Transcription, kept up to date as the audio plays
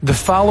The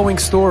following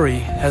story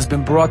has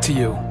been brought to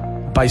you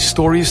by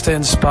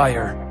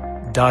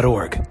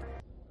StoriesToInspire.org. I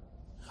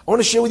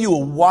want to share with you a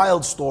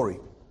wild story.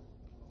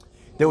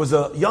 There was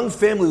a young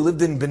family who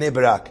lived in Bnei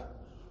Brak.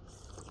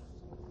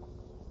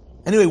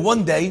 Anyway,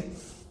 one day,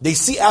 they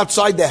see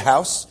outside their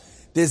house,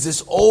 there's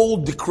this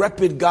old,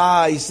 decrepit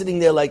guy sitting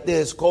there like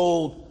this,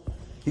 cold.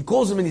 He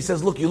calls him and he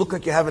says, "Look, you look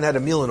like you haven't had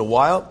a meal in a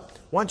while.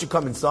 Why don't you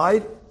come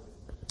inside?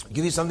 I'll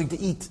give you something to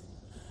eat."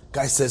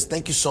 Guy says,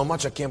 "Thank you so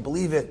much, I can't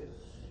believe it."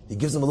 He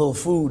gives him a little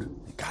food.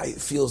 The guy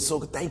feels so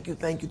good. Thank you,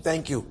 thank you,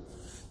 thank you.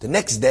 The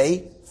next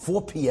day,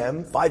 4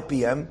 p.m., 5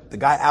 p.m., the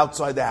guy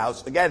outside the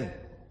house again.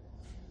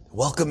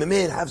 Welcome him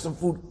in, have some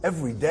food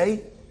every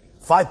day.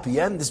 5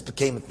 p.m., this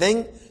became a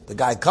thing. The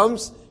guy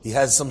comes, he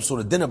has some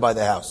sort of dinner by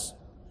the house.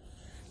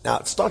 Now,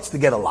 it starts to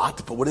get a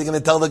lot, but what are they going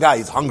to tell the guy?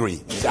 He's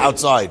hungry, he's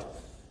outside.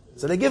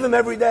 So they give him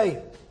every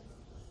day.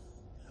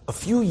 A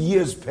few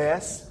years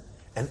pass,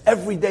 and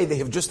every day they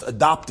have just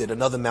adopted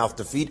another mouth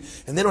to feed,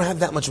 and they don't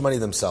have that much money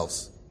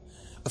themselves.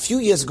 A few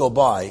years go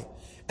by,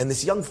 and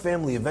this young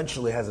family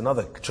eventually has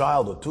another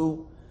child or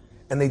two,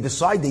 and they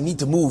decide they need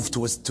to move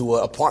to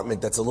an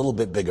apartment that's a little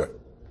bit bigger.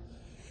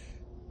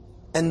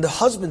 And the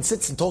husband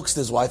sits and talks to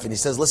his wife, and he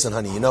says, "Listen,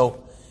 honey,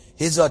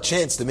 here's our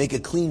chance to make a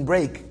clean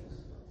break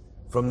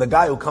from the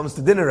guy who comes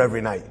to dinner every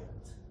night."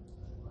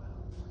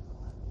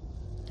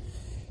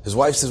 His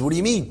wife says, "What do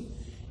you mean?"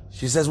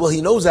 She says, "Well,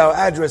 he knows our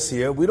address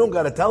here. We don't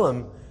got to tell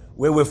him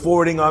where we're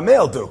forwarding our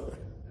mail to.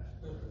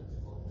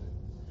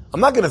 I'm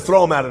not going to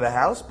throw him out of the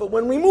house, but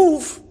when we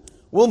move,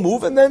 we'll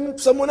move, and then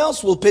someone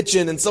else will pitch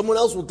in, and someone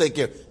else will take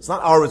care. It's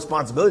not our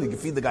responsibility to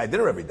feed the guy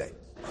dinner every day."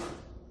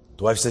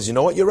 The wife says, "You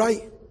know what? You're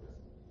right."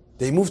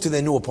 They move to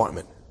their new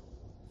apartment.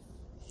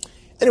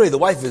 Anyway, the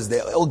wife is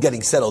there, all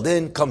getting settled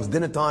in. Comes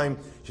dinner time.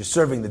 She's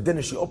serving the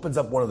dinner. She opens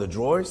up one of the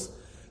drawers.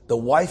 The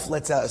wife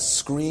lets out a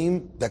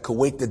scream that could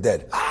wake the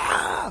dead.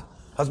 Ah!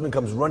 Husband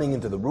comes running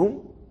into the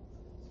room.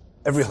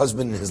 Every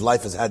husband in his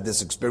life has had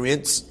this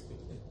experience.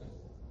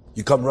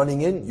 You come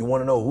running in, you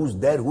want to know who's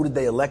dead, who did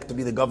they elect to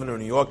be the governor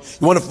of New York?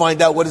 You want to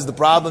find out what is the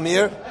problem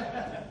here?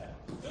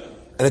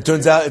 And it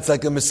turns out it's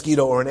like a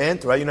mosquito or an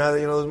ant, right? You know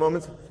those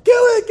moments?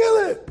 Kill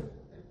it!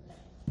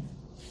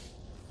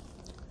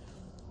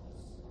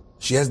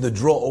 She has the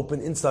drawer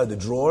open. Inside the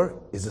drawer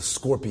is a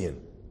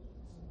scorpion.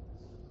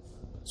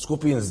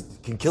 Scorpions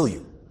can kill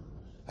you.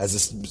 Has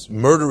this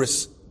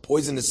murderous,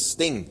 poisonous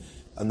sting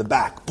on the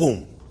back.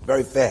 Boom.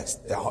 Very fast.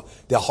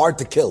 They're hard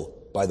to kill,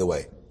 by the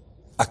way.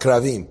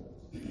 Akravim.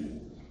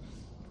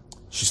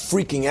 She's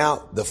freaking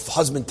out. The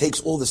husband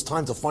takes all this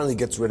time till finally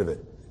gets rid of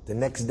it. The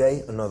next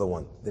day, another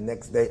one. The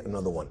next day,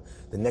 another one.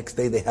 The next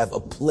day, they have a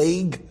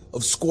plague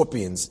of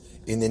scorpions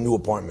in their new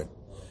apartment.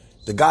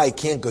 The guy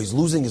can't go. He's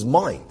losing his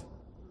mind.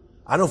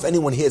 I don't know if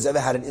anyone here has ever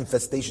had an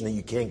infestation that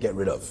you can't get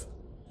rid of.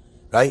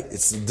 Right?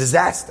 It's a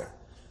disaster.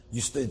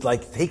 It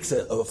takes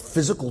a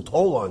physical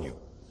toll on you.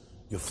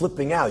 You're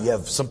flipping out. You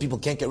have some people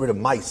can't get rid of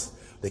mice.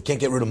 They can't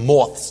get rid of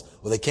moths,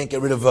 or they can't get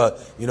rid of,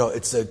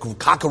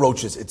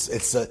 cockroaches.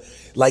 It's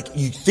like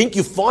you think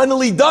you're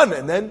finally done,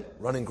 and then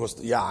running across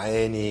the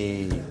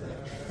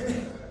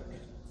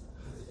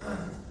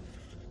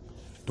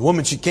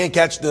woman, she can't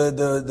catch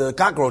the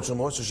cockroach no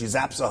more, so she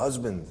zaps her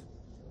husband.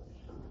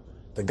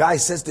 The guy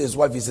says to his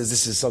wife, he says,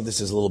 this is a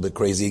little bit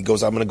crazy. He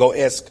goes, "I'm going to go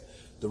ask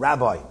the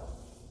rabbi."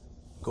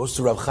 Goes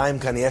to Rav Chaim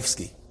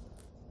Kanievsky.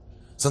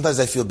 Sometimes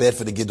I feel bad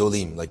for the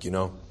Gidolim,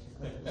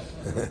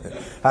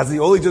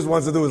 all he just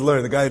wants to do is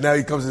learn. The guy, now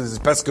he comes in his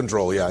pest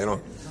control,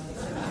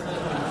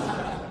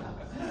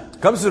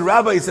 Comes to the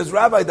rabbi, he says,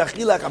 "Rabbi,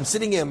 Dachilak, I'm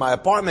sitting here in my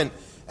apartment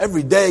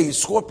every day,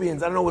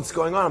 scorpions, I don't know what's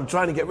going on, I'm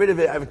trying to get rid of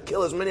it, I would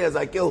kill as many as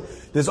I kill,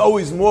 there's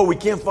always more, we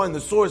can't find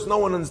the source, no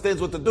one understands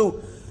what to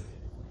do."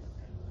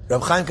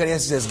 Rav Chaim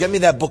Kanievsky says, "Get me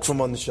that book from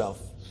on the shelf."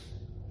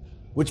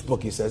 Which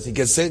book, he says?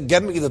 He says,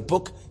 "Get me the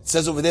book," it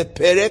says over there,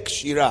 Perek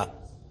Shira.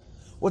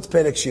 What's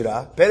Perek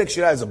Shira? Perek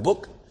Shira is a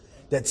book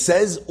that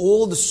says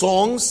all the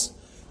songs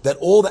that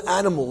all the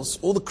animals,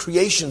 all the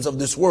creations of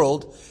this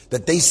world,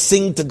 that they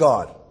sing to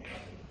God.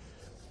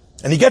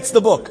 And he gets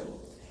the book.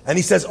 And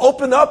he says,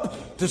 "Open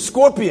up to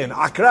scorpion,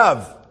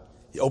 Akrav."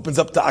 He opens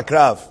up to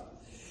Akrav.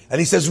 And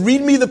he says,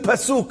 "Read me the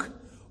pasuk.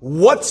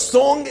 What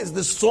song is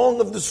the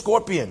song of the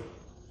scorpion?"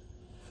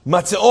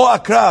 Matzeo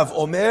Akrav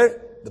Omer,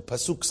 the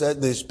pasuk says,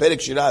 the Perek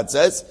Shira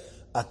says,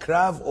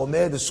 Akrav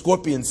Omer, the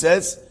scorpion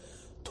says,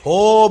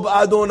 "Tob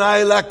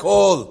Adonai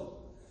lakol.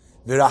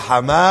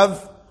 V'rahamav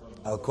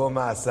al kol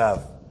ma'asav."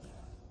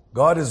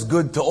 God is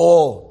good to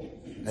all,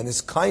 and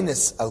His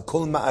kindness al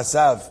kol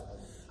ma'asav,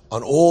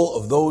 on all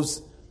of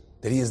those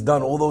that He has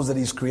done, all those that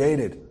He's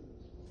created.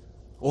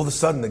 All of a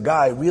sudden, the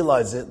guy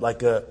realized it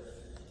like a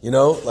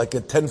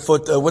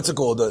 10-foot, a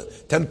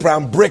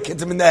 10-pound brick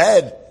hit him in the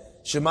head.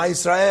 Shema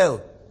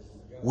Yisrael.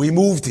 We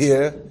moved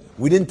here.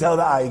 We didn't tell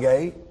the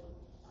Aigay.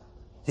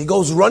 He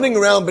goes running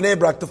around Bnei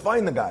Brak to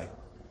find the guy.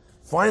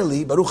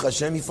 Finally, Baruch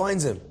Hashem, he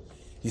finds him.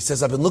 He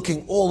says, "I've been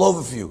looking all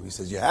over for you." He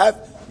says, "You have?"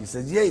 He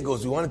says, "Yeah." He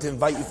goes, "We wanted to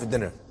invite you for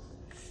dinner."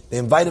 They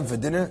invite him for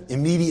dinner.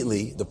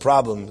 Immediately, the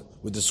problem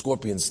with the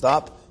scorpion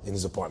stops in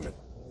his apartment.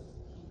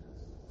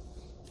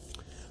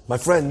 My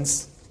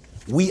friends,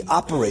 we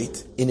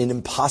operate in an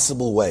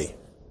impossible way.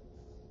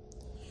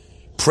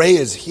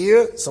 Prayers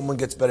here, someone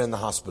gets better in the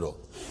hospital.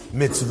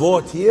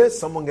 Mitzvot here,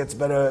 someone gets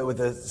better with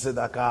a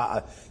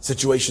tzedakah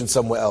situation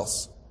somewhere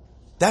else.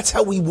 That's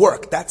how we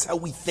work. That's how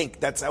we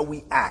think. That's how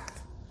we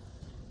act.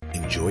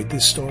 Enjoyed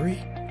this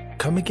story?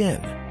 Come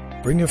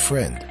again. Bring a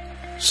friend.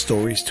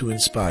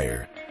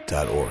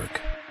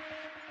 StoriesToInspire.org